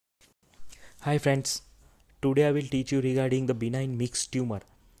Hi friends, today I will teach you regarding the benign mixed tumor,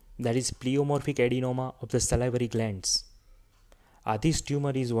 that is pleomorphic adenoma of the salivary glands. This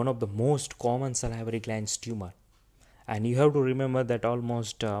tumor is one of the most common salivary glands tumor, and you have to remember that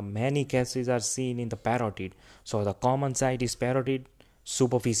almost many cases are seen in the parotid. So the common site is parotid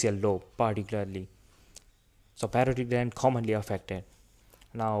superficial lobe particularly. So parotid gland commonly affected.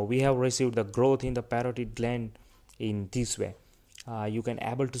 Now we have received the growth in the parotid gland in this way. You can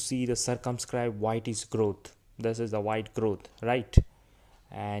able to see the circumscribed whitish growth. This is the white growth, right?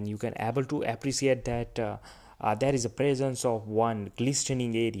 And you can able to appreciate that there is a presence of one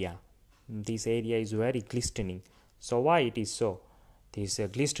glistening area. This area is very glistening. So why it is so? This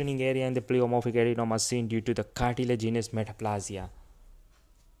glistening area in the pleomorphic adenoma is seen due to the cartilaginous metaplasia.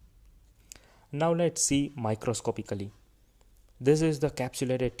 Now let's see microscopically. This is the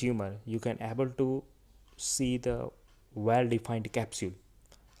capsulated tumor. You can able to see the well defined capsule.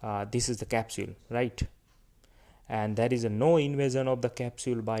 This is the capsule, right? And there is no invasion of the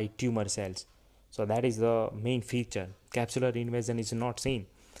capsule by tumor cells. So that is the main feature. Capsular invasion is not seen,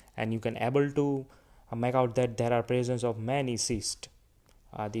 and you can able to make out that there are presence of many cysts.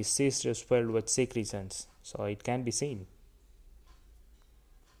 These cysts is filled with secretions, so it can be seen.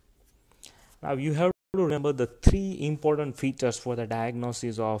 Now you have to remember the three important features for the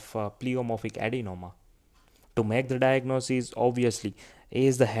diagnosis of pleomorphic adenoma. To make the diagnosis, obviously,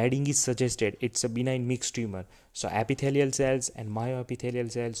 as the heading is suggested, it's a benign mixed tumor. So epithelial cells and myoepithelial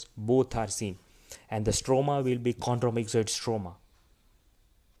cells both are seen, and the stroma will be chondromyxoid stroma.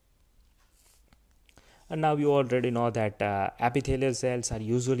 And now you already know that epithelial cells are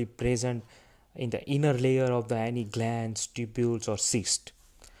usually present in the inner layer of the any glands, tubules, or cyst,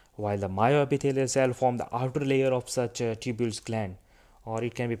 while the myoepithelial cell form the outer layer of such tubules gland, or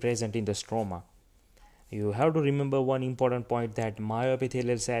it can be present in the stroma. You have to remember one important point that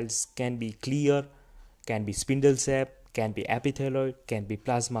myoepithelial cells can be clear, can be spindle shaped, can be epithelioid, can be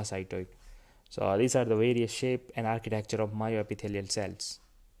plasmacytoid. So these are the various shape and architecture of myoepithelial cells.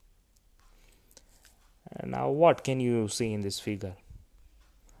 And now what can you see in this figure?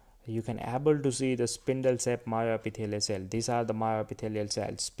 You can able to see the spindle shaped myoepithelial cell. These are the myoepithelial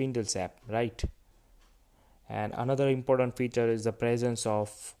cells, spindle shaped, right? And another important feature is the presence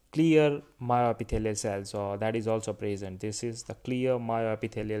of clear myoepithelial cells, or that is also present. This is the clear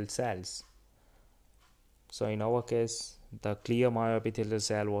myoepithelial cells. So in our case, the clear myoepithelial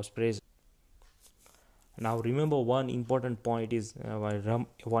cell was present. Now remember one important point is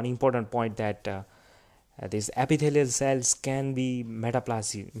that these epithelial cells can be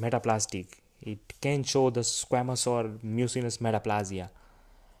metaplastic. It can show the squamous or mucinous metaplasia.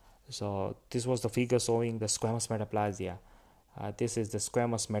 So this was the figure showing the squamous metaplasia. This is the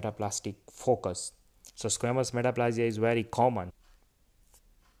squamous metaplastic focus. So squamous metaplasia is very common.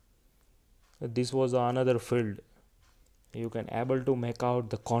 This was another field. You can able to make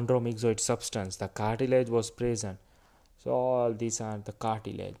out the chondromyxoid substance. The cartilage was present. So all these are the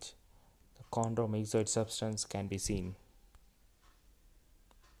cartilage. The chondromyxoid substance can be seen.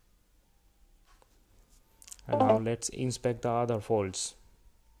 And now let's inspect the other folds.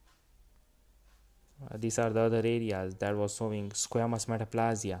 These are the other areas that was showing squamous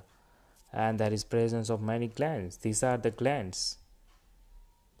metaplasia, and there is presence of many glands. These are the glands.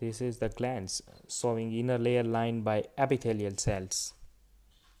 This is the glands showing inner layer lined by epithelial cells,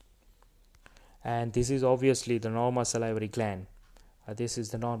 and this is obviously the normal salivary gland. This is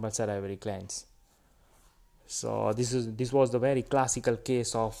the normal salivary glands. So this was the very classical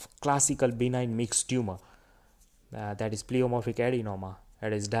case of classical benign mixed tumor, that is pleomorphic adenoma.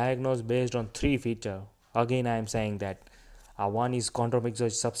 It is diagnosed based on three features. Again, I am saying that one is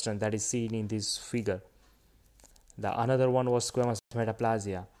chondromyxoid substance that is seen in this figure. The another one was squamous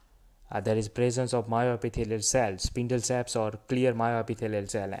metaplasia. There is presence of myoepithelial cells, spindle shapes or clear myoepithelial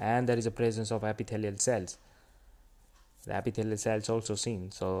cell, and there is a presence of epithelial cells. The epithelial cells also seen.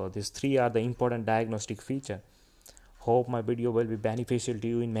 So these three are the important diagnostic feature. Hope my video will be beneficial to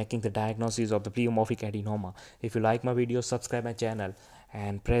you in making the diagnosis of the pleomorphic adenoma. If you like my video, subscribe my channel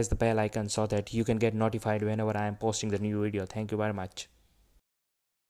and press the bell icon so that you can get notified whenever I am posting the new video. Thank you very much.